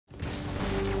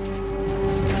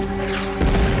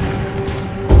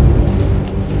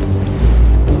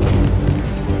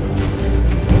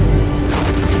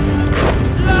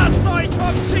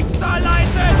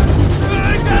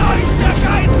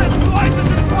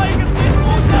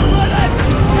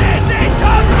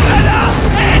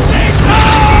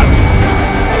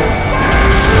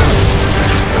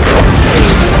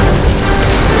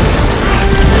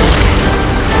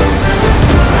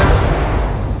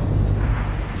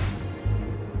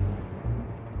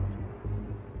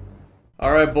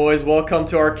Alright boys, welcome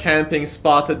to our camping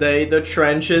spot today, the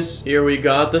trenches. Here we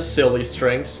got the silly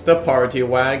strings, the party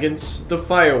wagons, the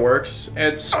fireworks,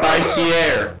 and spicy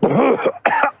air.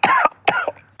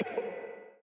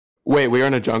 Wait, we are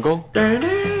in a jungle?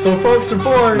 So folks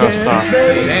report. No, stop.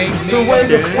 To wave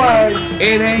the flag.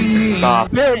 It ain't me.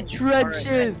 Stop. The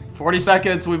trenches. 40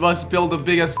 seconds, we must build the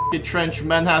biggest f***ing trench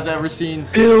man has ever seen.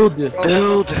 Build the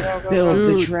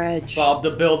trench. Bob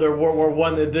the Builder World War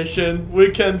I edition.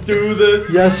 We can do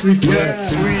this. Yes, we can.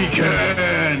 Yes, we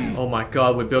can. Oh my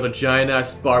god, we built a giant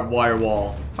ass barbed wire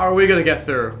wall. How are we gonna get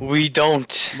through? We don't.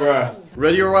 Bruh.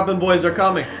 Ready your weapon, boys, they're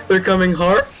coming. They're coming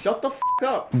hard. Shut the f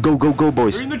up. Go,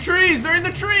 boys. They're in the trees, they're in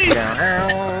the trees.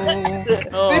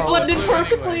 They blended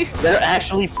perfectly. They're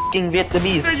actually f***ing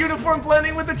Vietnamese. Their uniform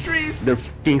blending with the trees. Their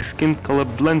f***ing skin color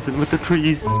blends in with the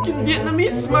trees. Fucking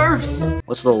Vietnamese Smurfs.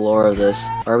 What's the lore of this?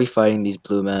 Why are we fighting these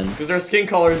blue men? Because their skin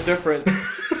color is different.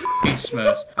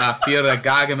 Smurfs. I fear that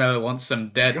Gargamel wants them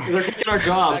dead. They're taking our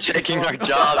jobs. Taking our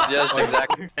jobs, yes,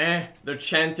 exactly. They're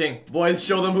chanting. Boys,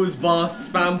 show them who's boss.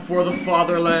 Spam for the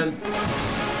fatherland.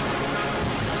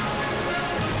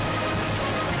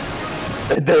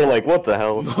 They're like, what the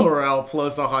hell? Morale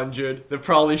plus 100. They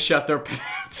probably shut their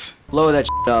pants. Blow that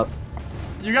shit up.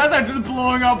 You guys are just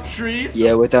blowing up trees?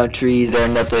 Yeah, without trees, they're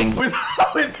nothing.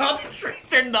 Without the trees,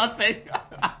 they're nothing.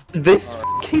 This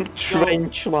f***ing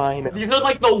trench line. These are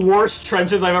like the worst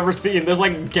trenches I've ever seen. There's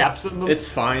like gaps in them. It's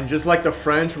fine. Just like the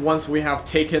French, once we have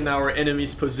taken our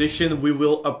enemy's position, we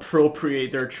will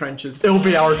appropriate their trenches. It'll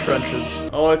be our trenches.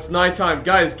 Oh, it's nighttime.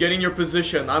 Guys, get in your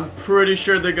position. I'm pretty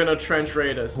sure they're gonna trench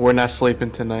raid us. We're not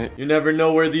sleeping tonight. You never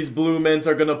know where these blue men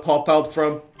are gonna pop out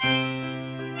from.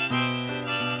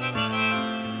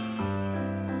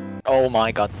 Oh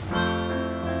my god.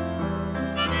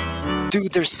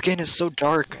 Dude, their skin is so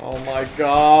dark. Oh my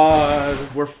god.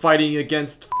 We're fighting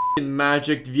against f***ing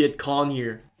magic Viet Cong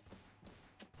here.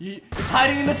 He's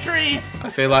hiding in the trees! I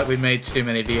feel like we made too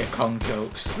many Viet Cong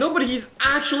jokes. No, but he's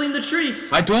actually in the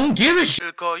trees! I don't give a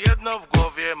shit.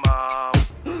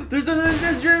 There's a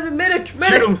medic!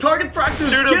 Medic! him. Target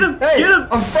practice! Shoot Get him! Hey, Get him!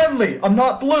 I'm friendly. I'm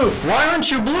not blue. Why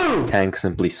aren't you blue? Tank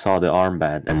simply saw the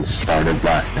armband and started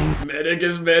blasting. Medic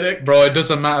is medic. Bro, it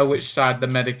doesn't matter which side the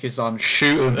medic is on.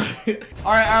 Shoot him.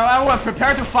 Alright, everyone,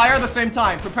 prepare to fire at the same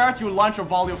time. Prepare to launch or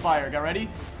volley fire. Get ready?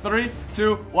 3,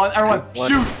 2, 1, everyone,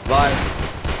 shoot!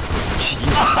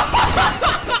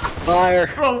 Fire!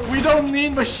 Bro, we don't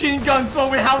need machine guns, so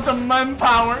we have the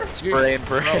manpower. Spray and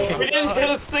pray. We didn't hit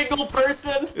a single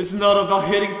person. It's not about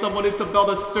hitting someone, it's about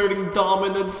asserting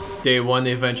dominance. Day 1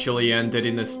 eventually ended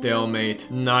in a stalemate.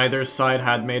 Neither side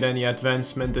had made any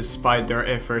advancement despite their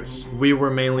efforts. We were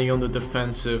mainly on the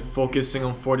defensive, focusing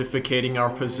on fortifying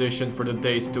our position for the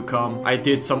days to come. I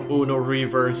did some Uno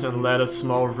reverse and led a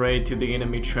small raid to the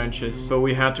enemy trenches, but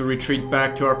we had to retreat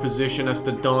back to our position as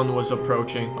the dawn was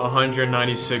approaching.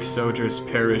 196 soldiers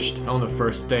perished on the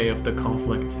first day of the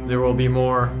conflict. There will be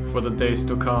more for the days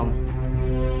to come.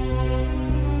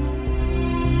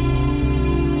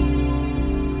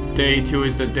 Day 2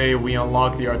 is the day we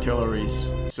unlock the artilleries.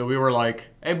 So we were like,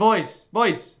 hey boys,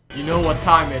 you know what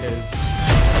time it is.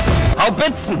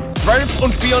 Haubitzen! 12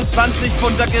 und 24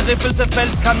 Pfunder geriffelte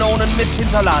Feldkanonen mit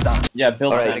Hinterlader. Yeah,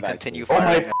 build Alright, continue Oh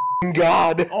my firing.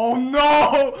 god. Oh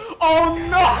no! Oh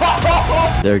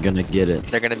no! They're gonna get it.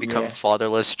 They're gonna become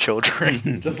fatherless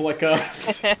children. Just like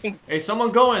us. Hey, someone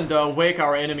go and wake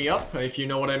our enemy up, if you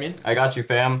know what I mean. I got you,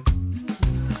 fam.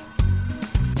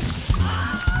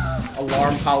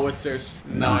 Alarm howitzers.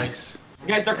 Nice.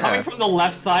 Guys, they're coming from the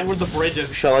left side where the bridge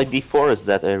is. Shall I deforest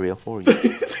that area for you?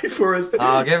 Deforest.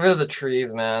 Get rid of the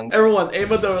trees, man. Everyone,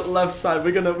 aim at the left side.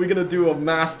 We're gonna do a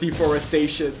mass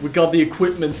deforestation. We got the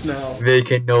equipments now. They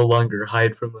can no longer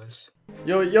hide from us.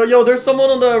 Yo, there's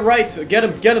someone on the right. Get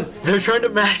him. They're trying to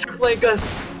master flank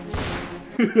us.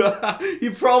 He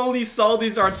probably saw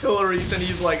these artilleries and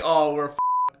he's like, oh, we're f***ed.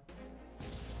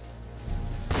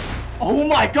 Oh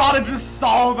my god, I just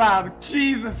saw that!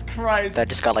 Jesus Christ! That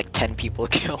just got like 10 people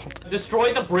killed.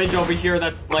 Destroy the bridge over here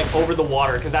that's like over the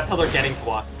water, because that's how they're getting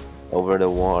to us. Over the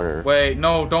water. Wait,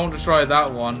 no, don't destroy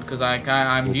that one, because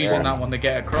I'm using that one to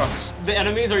get across. The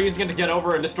enemies are using it to get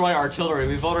over and destroy artillery.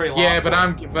 We've already lost. Yeah,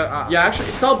 but yeah,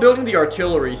 actually, stop building the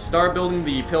artillery. Start building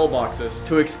the pillboxes.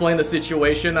 To explain the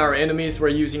situation, our enemies were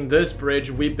using this bridge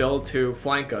we built to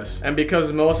flank us. And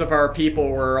because most of our people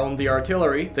were on the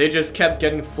artillery, they just kept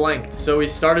getting flanked. So we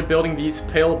started building these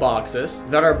pillboxes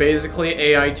that are basically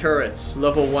AI turrets.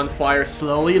 Level 1 fires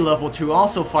slowly, level 2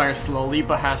 also fires slowly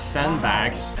but has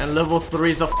sandbags. And Level 3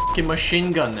 is a fucking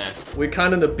machine gun nest. We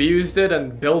kind of abused it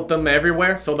and built them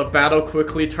everywhere, so the battle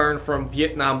quickly turned from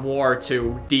Vietnam War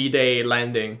to D-Day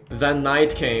landing. Then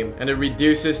night came, and it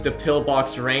reduces the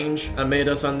pillbox range and made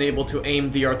us unable to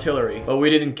aim the artillery. But we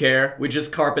didn't care, we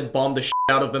just carpet bombed the shit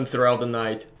out of them throughout the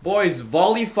night. Boys,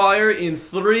 volley fire in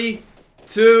 3,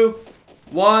 2,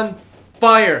 1,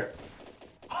 fire!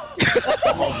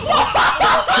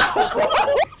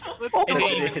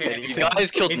 You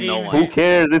guys killed no one. Who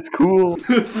cares? It's cool.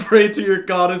 Pray to your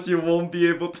goddess you won't be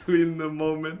able to in the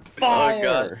moment. Oh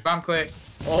god. Spam click.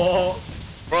 Oh.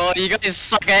 Bro, you guys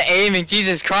suck at aiming,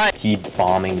 Jesus Christ. Keep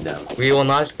bombing them. We will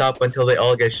not stop until they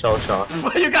all get shell shocked.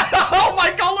 You got, oh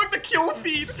my god, look at the kill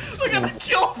feed! Look at the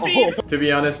kill feed! To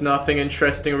be honest, nothing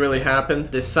interesting really happened.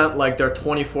 They sent like their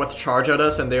 24th charge at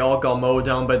us and they all got mowed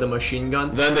down by the machine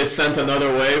gun. Then they sent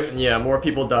another wave. Yeah, more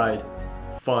people died.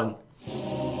 Fun.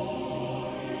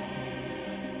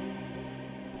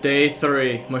 Day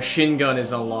 3, machine gun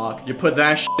is unlocked. You put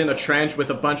that shit in a trench with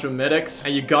a bunch of medics,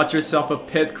 and you got yourself a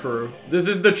pit crew. This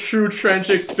is the true trench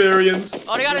experience.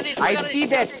 Oh, they got it. I see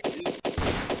that.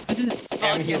 This is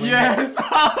fun. Yes!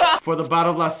 For the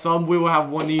Battle Blast Sum, we will have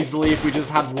one easily if we just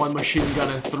had one machine gun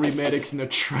and 3 medics in a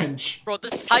trench. Bro,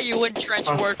 this is how you win trench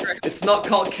warfare. It's not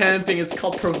called camping, it's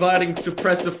called providing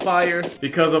suppressive fire.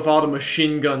 Because of all the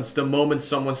machine guns, the moment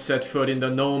someone set foot in the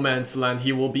no man's land,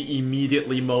 he will be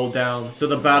immediately mowed down. So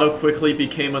the battle quickly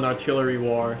became an artillery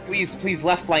war. Please,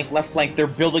 left flank, left flank. They're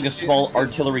building a small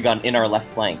artillery gun in our left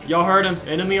flank. Y'all heard him.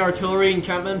 Enemy artillery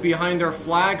encampment behind their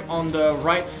flag on the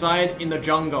right side in the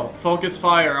jungle. Focus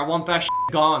fire, I want that shit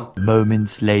gone.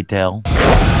 Moments later.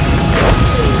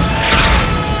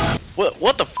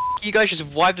 What the f? You guys just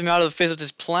wiped him out of the face of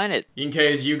this planet. In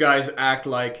case you guys act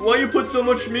like, why you put so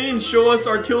much means? Show us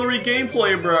artillery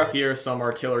gameplay, bruh. Here's some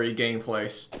artillery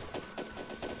gameplays.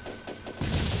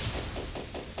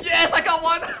 Yes, I got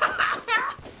one!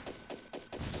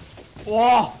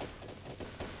 Whoa!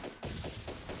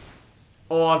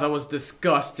 Oh, that was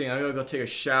disgusting. I gotta go take a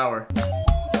shower.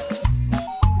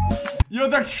 Yo,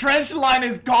 the trench line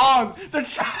is gone! The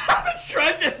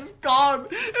trench is gone!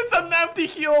 It's an empty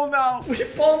hill now! We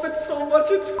bombed it so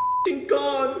much, it's f***ing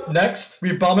gone! Next,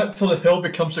 we bomb it till the hill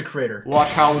becomes a crater. Watch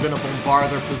how we're gonna bombard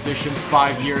their position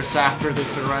 5 years after the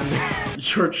surrender.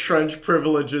 Your trench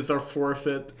privileges are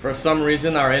forfeit. For some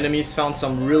reason, our enemies found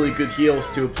some really good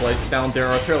hills to place down their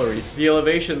artilleries. The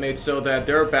elevation made so that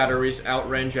their batteries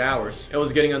outrange ours. It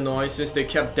was getting annoying since they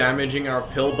kept damaging our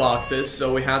pillboxes,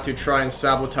 so we had to try and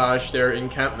sabotage their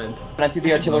encampment. When I see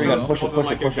the artillery gun, push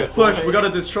it. Push, we gotta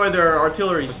destroy their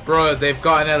artilleries. Bro, they've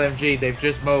got an LMG. They've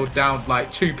just mowed down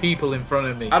like 2 people in front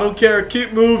of me. I don't care,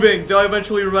 keep moving. They'll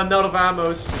eventually run out of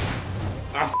ammos.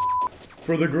 Ah,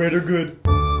 for the greater good.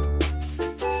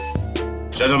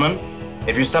 Gentlemen,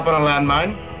 if you step on a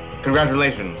landmine,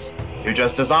 congratulations. You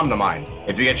just disarmed a mine.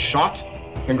 If you get shot,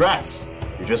 congrats.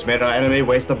 You just made our enemy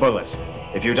waste a bullet.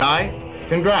 If you die,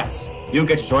 congrats. You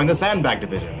get to join the sandbag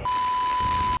division.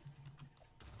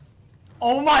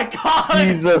 Oh my god!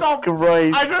 Jesus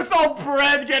Christ. I just saw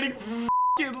Brad getting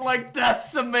f***ing like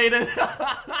decimated.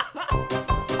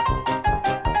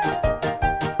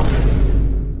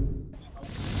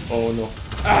 Oh no.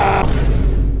 Ah!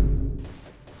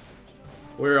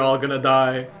 We're all gonna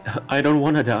die. I don't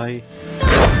wanna die.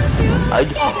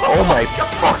 Oh my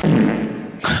fuck.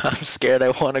 I'm scared, I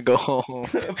wanna go home.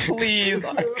 Please,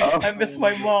 I miss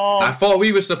my mom. I thought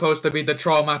we were supposed to be the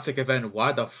traumatic event.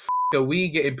 Why the f are we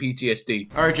getting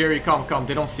PTSD? Alright, Jerry, come.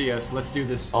 They don't see us. Let's do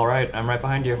this. Alright, I'm right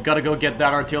behind you. Gotta go get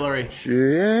that artillery.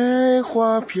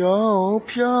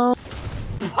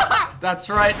 That's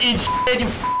right. Eat shit, you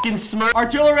fucking smurf.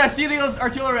 Artillery, I see the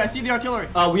artillery.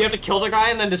 We have to kill the guy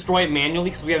and then destroy it manually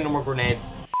because we have no more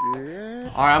grenades.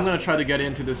 Alright, I'm gonna try to get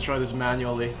in to destroy this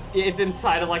manually. It's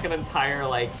inside of like an entire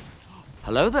like...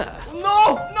 Hello there.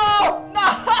 No!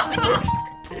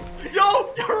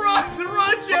 Yo,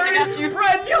 run, Jerry!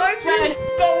 Brad, behind you! It's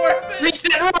not worth it!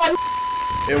 Reset, run!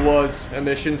 It was. A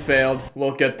mission failed.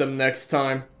 We'll get them next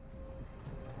time.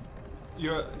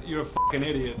 You're a fucking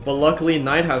idiot. But luckily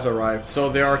night has arrived, so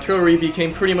their artillery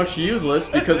became pretty much useless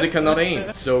because it cannot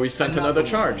aim. So we sent another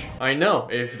charge. I know,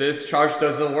 if this charge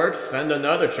doesn't work, send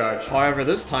another charge. However,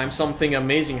 this time something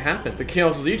amazing happened. The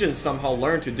Chaos Legion somehow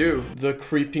learned to do the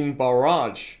creeping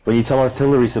barrage. We need some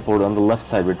artillery support on the left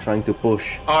side, we're trying to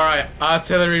push. Alright,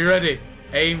 artillery ready.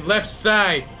 Aim left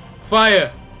side.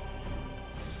 Fire.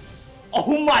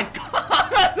 Oh my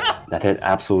god! That hit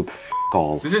absolute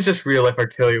all. This is just real life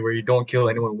artillery where you don't kill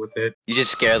anyone with it. You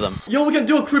just scare them. Yo, we can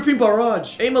do a creeping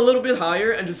barrage. Aim a little bit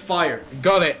higher and just fire.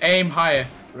 Got it. Aim higher.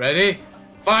 Ready?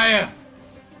 Fire.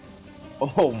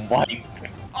 Oh my.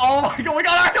 Oh my god, we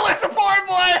got artillery support,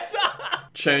 boys!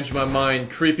 Changed my mind.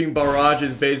 Creeping barrage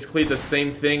is basically the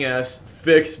same thing as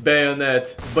fix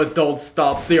bayonet, but don't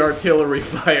stop the artillery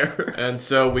fire. And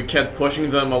so we kept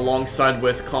pushing them alongside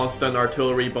with constant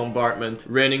artillery bombardment.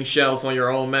 Raining shells on your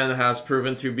own men has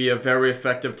proven to be a very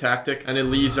effective tactic, and it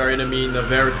leaves our enemy in a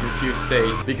very confused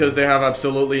state because they have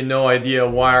absolutely no idea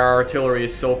why our artillery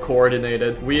is so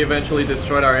coordinated. We eventually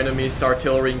destroyed our enemy's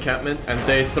artillery encampment, and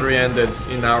day 3 ended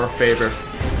in our favor.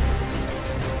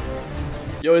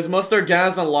 Yo, is mustard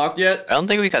gas unlocked yet? I don't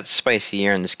think we got spicy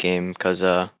here in this game because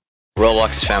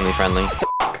Roblox is family friendly.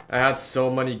 I had so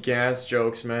many gas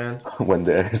jokes, man. When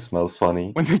the air smells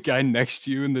funny. When the guy next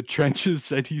to you in the trenches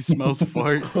said he smells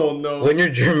fart. Oh no. When you're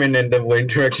German and the wind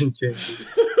direction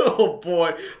changes. Oh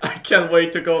boy, I can't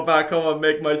wait to go back home and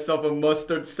make myself a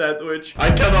mustard sandwich.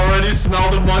 I can already smell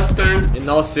the mustard. In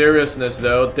all seriousness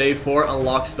though, day 4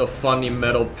 unlocks the funny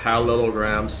metal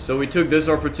parallelograms. So we took this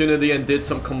opportunity and did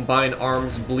some combined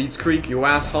arms blitzkrieg. You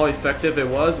ask how effective it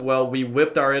was? Well, we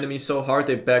whipped our enemies so hard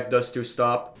they begged us to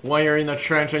stop. When you're in a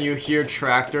trench and you hear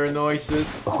tractor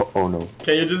noises. Oh no.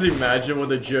 Can you just imagine what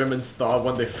the Germans thought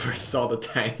when they first saw the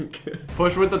tank?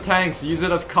 Push with the tanks, use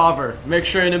it as cover. Make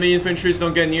sure enemy infantries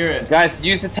don't get near it. Guys,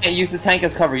 use the tank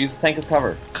as cover. Use the tank as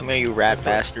cover. Come here, you rat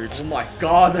bastards. Oh my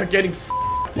god, they're getting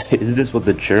Is this what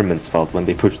the Germans felt when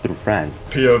they pushed through France?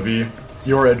 POV.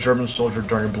 You were a German soldier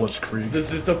during Blitzkrieg.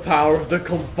 This is the power of the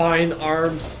combined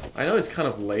arms. I know it's kind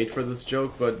of late for this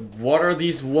joke, but what are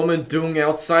these women doing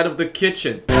outside of the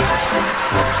kitchen?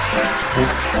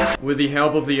 With the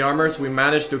help of the armors, we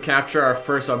managed to capture our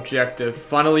first objective,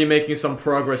 finally making some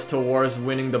progress towards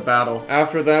winning the battle.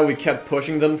 After that, we kept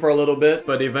pushing them for a little bit,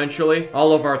 but eventually,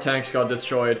 all of our tanks got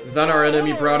destroyed. Then our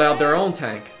enemy brought out their own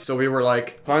tank, so we were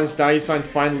like, Hans, da ist ein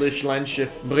feindlich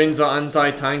Landschiff, bring the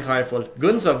anti-tank rifle.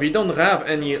 Gunza, we don't have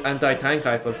any anti-tank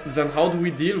rifle. Then how do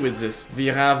we deal with this? We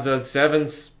have the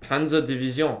 7th Panzer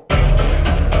Division.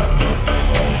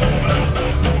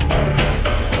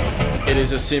 It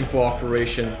is a simple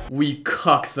operation. We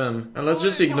cuck them. And let's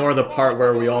just ignore the part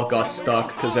where we all got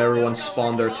stuck because everyone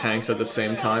spawned their tanks at the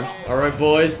same time. Alright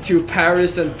boys, to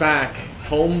Paris and back.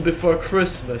 Home before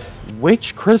Christmas.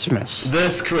 Which Christmas?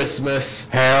 This Christmas.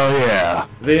 Hell yeah.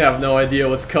 They have no idea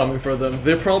what's coming for them.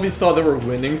 They probably thought they were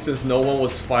winning since no one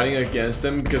was fighting against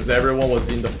them because everyone was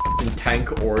in the f***ing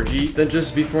tank orgy. Then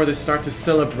just before they start to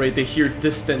celebrate, they hear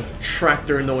distant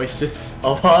tractor noises.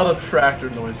 A lot of tractor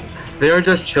noises. They are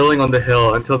just chilling on the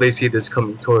hill until they see this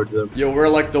coming toward them. Yo, we're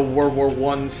like the World War I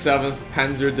 7th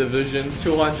Panzer Division.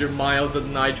 200 miles at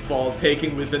nightfall,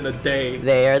 taking within a day.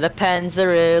 They are the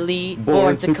Panzer Elite,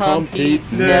 born to compete,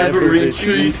 never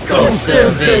retreat,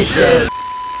 constant vision.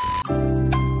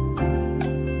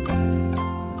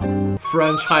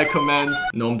 French High Command.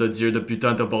 Nom de Dieu, de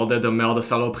putain de bordel de merde,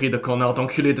 saloperie de connard,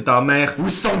 enculé de ta mère.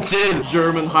 Où sont-ils?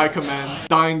 German High Command.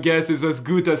 Dying guess is as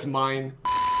good as mine.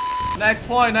 Next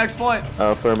point, next point.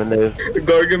 Affirmative.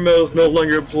 Gargamel is no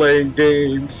longer playing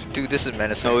games. Dude, this is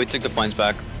menacing. No, we took the points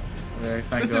back. Yeah,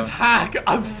 This is hack,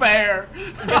 unfair.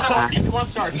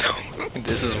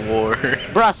 This is war.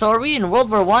 Bruh, so are we in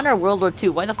World War I or World War II?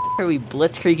 Why the f are we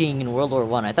blitzkrieging in World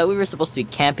War I? I thought we were supposed to be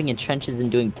camping in trenches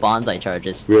and doing bonsai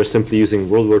charges. We are simply using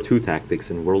World War II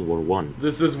tactics in World War I.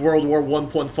 This is World War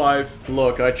 1.5.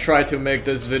 Look, I tried to make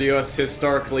this video as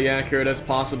historically accurate as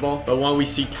possible, but when we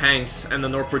see tanks and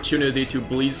an opportunity to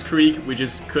blitzkrieg, we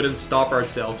just couldn't stop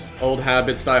ourselves. Old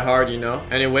habits die hard, you know?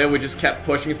 Anyway, we just kept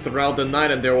pushing throughout the night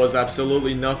and there was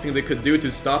absolutely nothing they could do to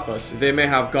stop us. They may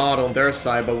have God on their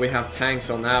side, but we have tanks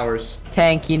on ours.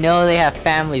 Tank, you know they have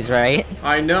families, right?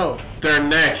 I know. They're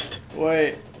next.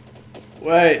 Wait.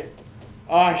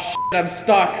 Oh shit, I'm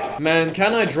stuck. Man,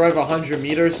 can I drive 100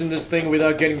 meters in this thing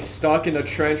without getting stuck in a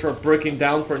trench or breaking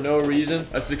down for no reason?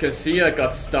 As you can see, I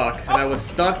got stuck, and I was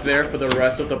stuck there for the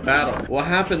rest of the battle. What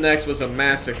happened next was a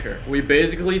massacre. We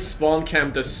basically spawn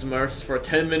camped the Smurfs for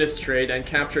 10 minutes straight and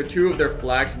captured 2 of their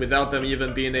flags without them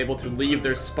even being able to leave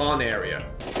their spawn area.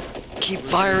 Keep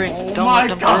firing. Oh Don't my let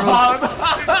them god!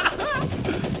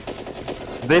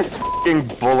 This f***ing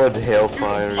bullet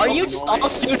hellfire. Are you just all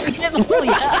shooting him? Holy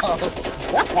hell!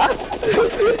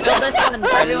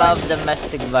 I love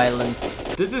domestic violence.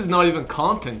 This is not even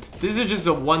content. This is just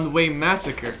a one-way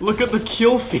massacre. Look at the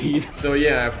kill feed. So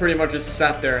yeah, I pretty much just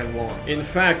sat there and won. In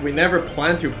fact, we never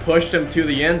planned to push them to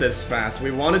the end this fast.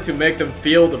 We wanted to make them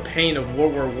feel the pain of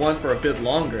World War I for a bit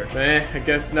longer. I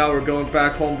guess now we're going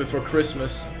back home before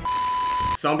Christmas.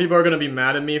 Some people are gonna be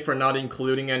mad at me for not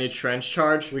including any trench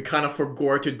charge. We kind of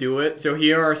forgot to do it. So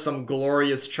here are some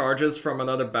glorious charges from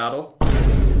another battle.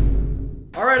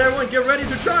 Alright everyone, get ready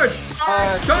to charge!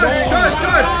 Charge! I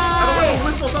don't know,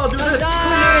 whistles, I'll do this!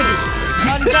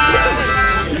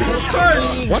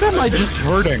 Charge! What am I just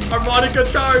hurting? Harmonica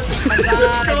charge! Let's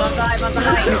go!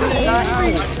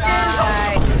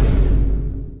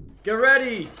 Get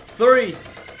ready! 3,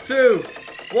 2,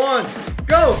 1,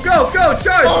 go! Go! Go!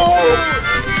 Charge!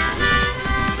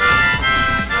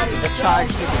 The charge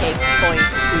to take point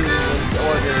 2 was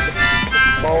ordered.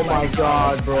 Oh my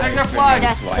god, bro. Hang the flag!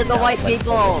 Yes, to the white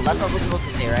people! That's what we're supposed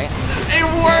to say, right? It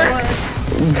works!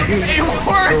 It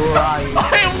works!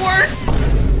 It works!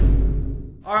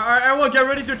 Alright, everyone get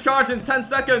ready to charge in 10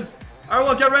 seconds.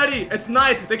 Everyone get ready. It's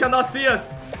night. They cannot see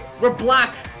us. We're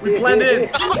black. We blend in.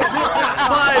 5, 4,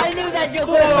 3, 2,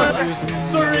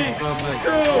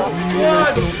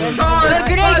 1. Charge!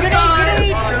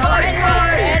 Grenade!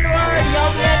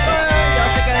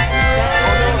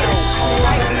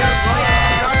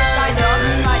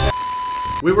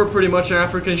 We were pretty much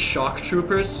African shock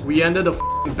troopers. We ended a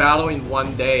battle in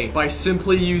one day by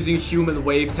simply using human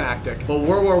wave tactic. But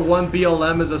World War I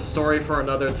BLM is a story for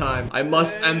another time. I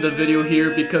must end the video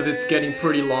here because it's getting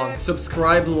pretty long.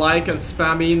 Subscribe, like, and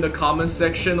spam me in the comment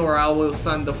section or I will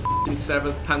send the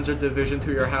 7th Panzer Division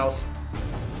to your house.